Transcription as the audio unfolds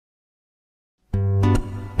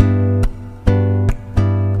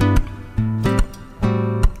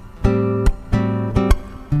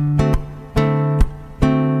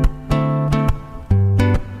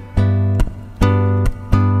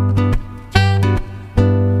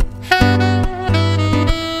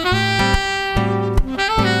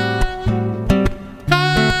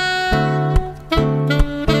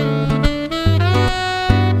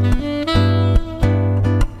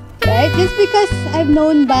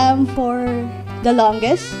Bam for the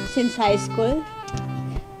longest, since high school.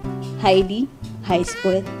 Heidi, high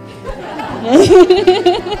school.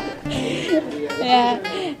 Yeah.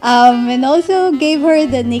 And also gave her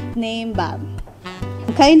the nickname Bam.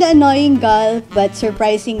 Kinda annoying girl, but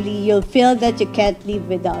surprisingly, you'll feel that you can't live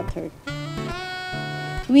without her.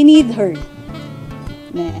 We need her.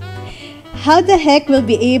 Nah. How the heck will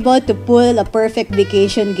be able to pull a perfect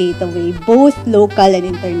vacation getaway, both local and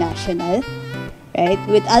international, right?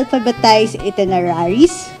 With alphabetized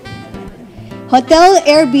itineraries, hotel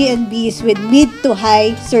Airbnbs with mid to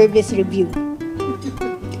high service review,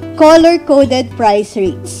 color-coded price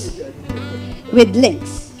rates with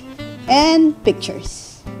links and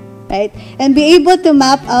pictures, right? And be able to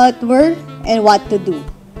map out where and what to do.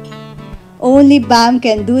 Only Bam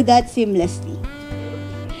can do that seamlessly.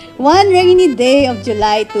 One rainy day of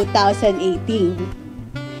July 2018,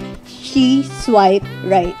 she swiped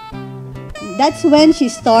right. That's when she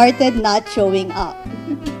started not showing up.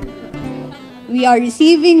 We are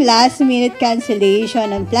receiving last-minute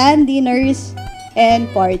cancellation on planned dinners and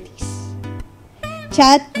parties.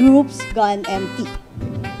 Chat groups gone empty.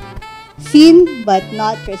 Seen but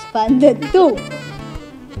not responded to.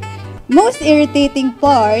 Most irritating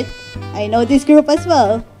part, I know this group as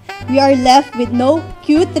well, we are left with no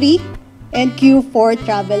Q3 and Q4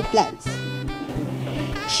 travel plans.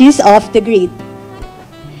 She's off the grid.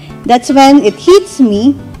 That's when it hits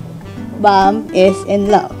me, Bam is in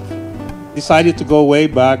love. Decided to go way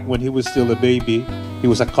back when he was still a baby. He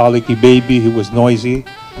was a colicky baby, he was noisy,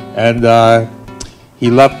 and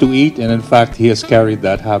he loved to eat, and in fact, he has carried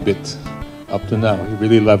that habit up to now. He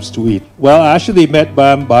really loves to eat. Well, I actually met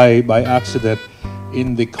Bam by accident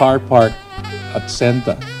in the car park at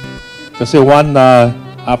Senta. Kasi one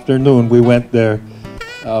afternoon, we went there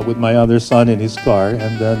with my other son in his car,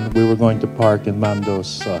 and then we were going to park in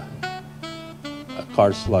Mando's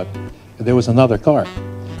car slot. And there was another car.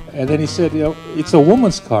 And then he said, you know, it's a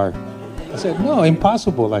woman's car. I said, no,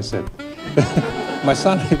 impossible, I said. My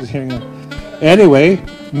son was hearing it. Anyway,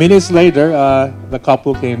 minutes later, the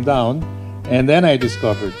couple came down, and then I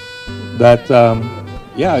discovered that,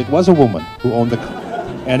 yeah, it was a woman who owned the car,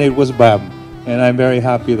 and it was Bam. And I'm very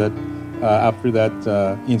happy that after that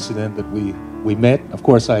incident that we met. Of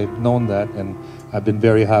course, I've known that, and I've been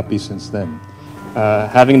very happy since then.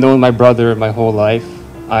 Having known my brother my whole life,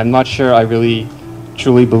 I'm not sure I really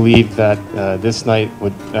truly believed that this night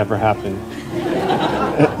would ever happen.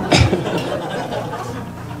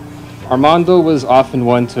 Armando was often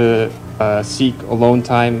one to seek alone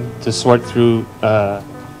time to sort through the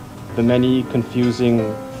many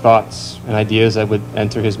confusing thoughts and ideas that would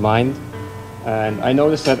enter his mind. And I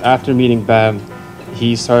noticed that after meeting Bam,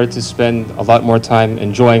 he started to spend a lot more time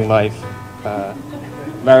enjoying life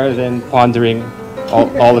rather than pondering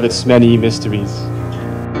all of its many mysteries.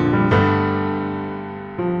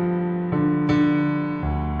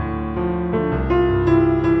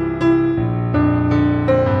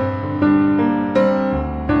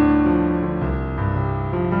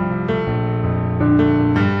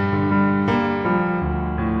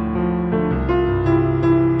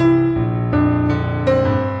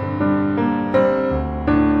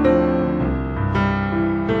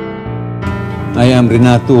 I am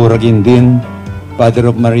Renato Ragindin, father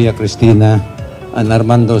of Maria Cristina, and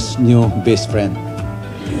Armando's new best friend.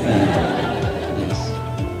 Yes.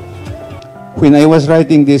 When I was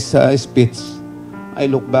writing this speech, I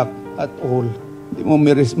look back at all the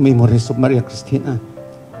memories of Maria Cristina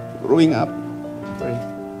growing up.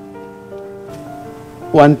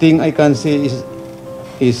 One thing I can say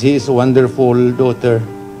is his wonderful daughter,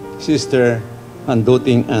 sister, and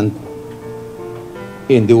doting aunt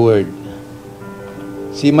in the world.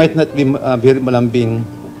 She might not be very malambing.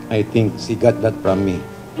 I think she got that from me.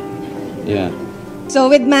 Yeah. So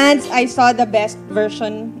with Mandz, I saw the best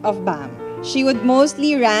version of Bam. She would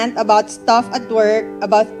mostly rant about stuff at work,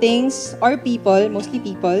 about things or people, mostly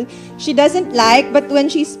people, she doesn't like, but when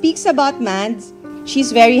she speaks about Mandz,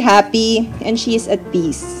 she's very happy and she's at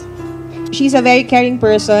peace. She's a very caring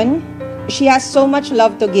person. She has so much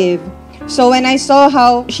love to give. So when I saw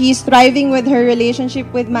how she's thriving with her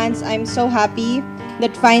relationship with Mandz, I'm so happy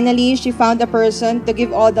that finally she found a person to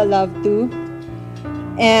give all the love to.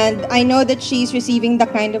 And I know that she's receiving the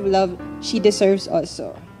kind of love she deserves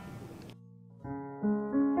also.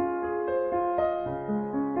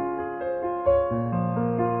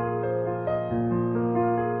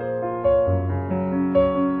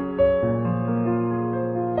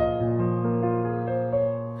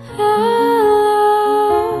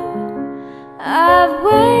 I've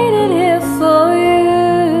waited here for you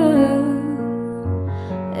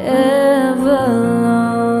ever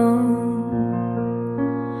long.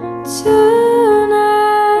 tonight.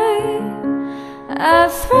 I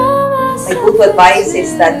throw My myself good advice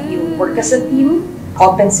is that you work as a team,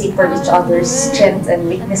 compensate for each other's strengths and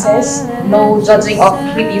weaknesses, no judging of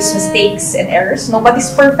previous mistakes and errors.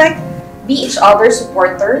 Nobody's perfect. Be each other's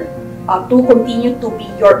supporter to continue to be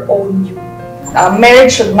your own you.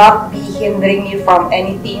 Marriage should not be hindering you from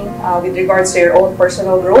anything with regards to your own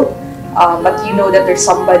personal growth. But you know that there's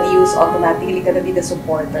somebody who's automatically going to be the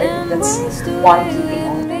supporter. That's one key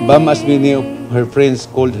thing. Bam, as many of her friends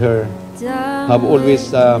called her, have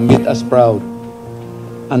always made us proud.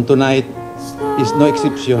 And tonight is no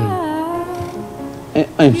exception.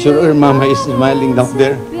 I'm sure her mama is smiling down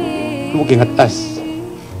there, looking at us.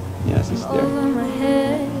 Yes, sister.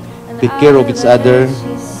 Take care of each other.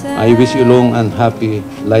 I wish you long and happy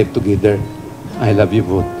life together. I love you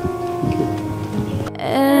both.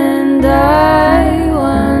 and I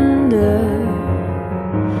wonder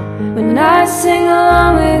when I sing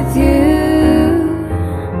along with you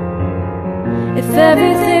if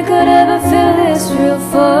everything could ever feel this real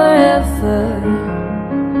forever.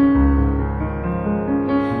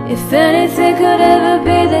 If anything could ever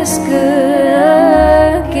be this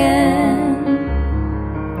good again.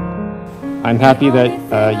 I'm happy that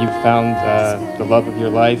you found the love of your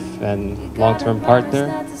life and long-term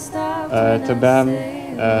partner. To Bam,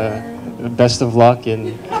 best of luck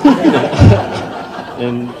in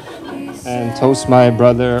and toast my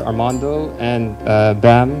brother Armando and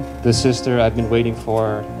Bam, the sister I've been waiting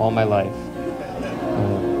for all my life.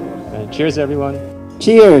 Cheers, everyone.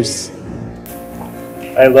 Cheers.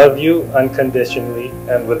 I love you unconditionally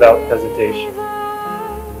and without hesitation.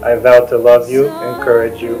 I vow to love you,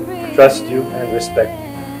 encourage you, trust you, and respect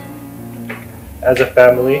you. As a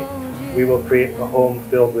family, we will create a home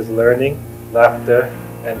filled with learning, laughter,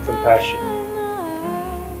 and compassion.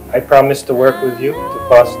 I promise to work with you to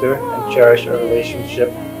foster and cherish a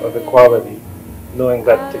relationship of equality, knowing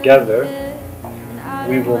that together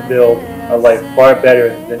we will build a life far better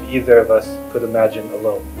than either of us could imagine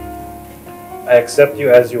alone. I accept you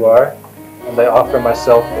as you are, and I offer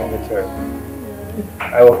myself in return.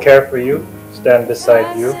 I will care for you, stand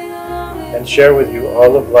beside you, and share with you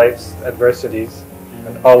all of life's adversities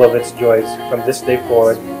and all of its joys from this day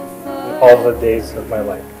forward and all the days of my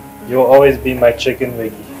life. You will always be my chicken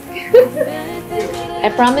wiggy.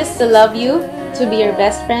 I promise to love you, to be your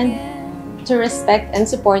best friend, to respect and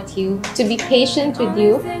support you, to be patient with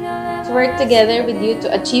you, to work together with you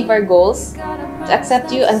to achieve our goals, to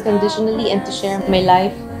accept you unconditionally and to share my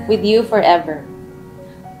life with you forever.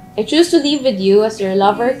 I choose to live with you as your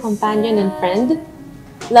lover, companion, and friend,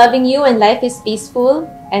 loving you when life is peaceful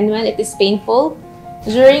and when it is painful,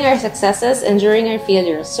 during our successes and during our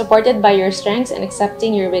failures, supported by your strengths and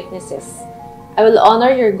accepting your weaknesses. I will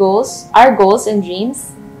honor your goals, our goals and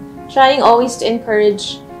dreams, trying always to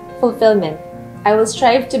encourage fulfillment. I will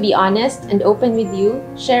strive to be honest and open with you,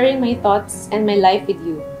 sharing my thoughts and my life with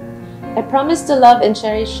you. I promise to love and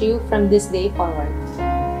cherish you from this day forward.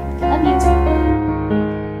 Love you.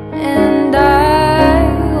 And I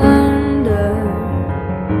wonder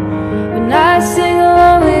when I sing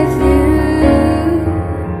along with you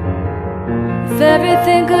if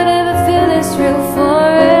everything could ever feel this real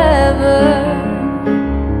forever.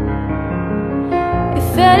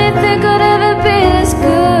 If anything could ever be this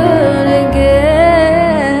good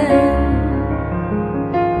again.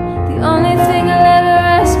 The only thing I'll ever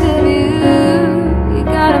ask of you, you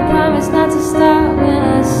gotta promise not to stop when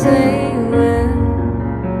I say when.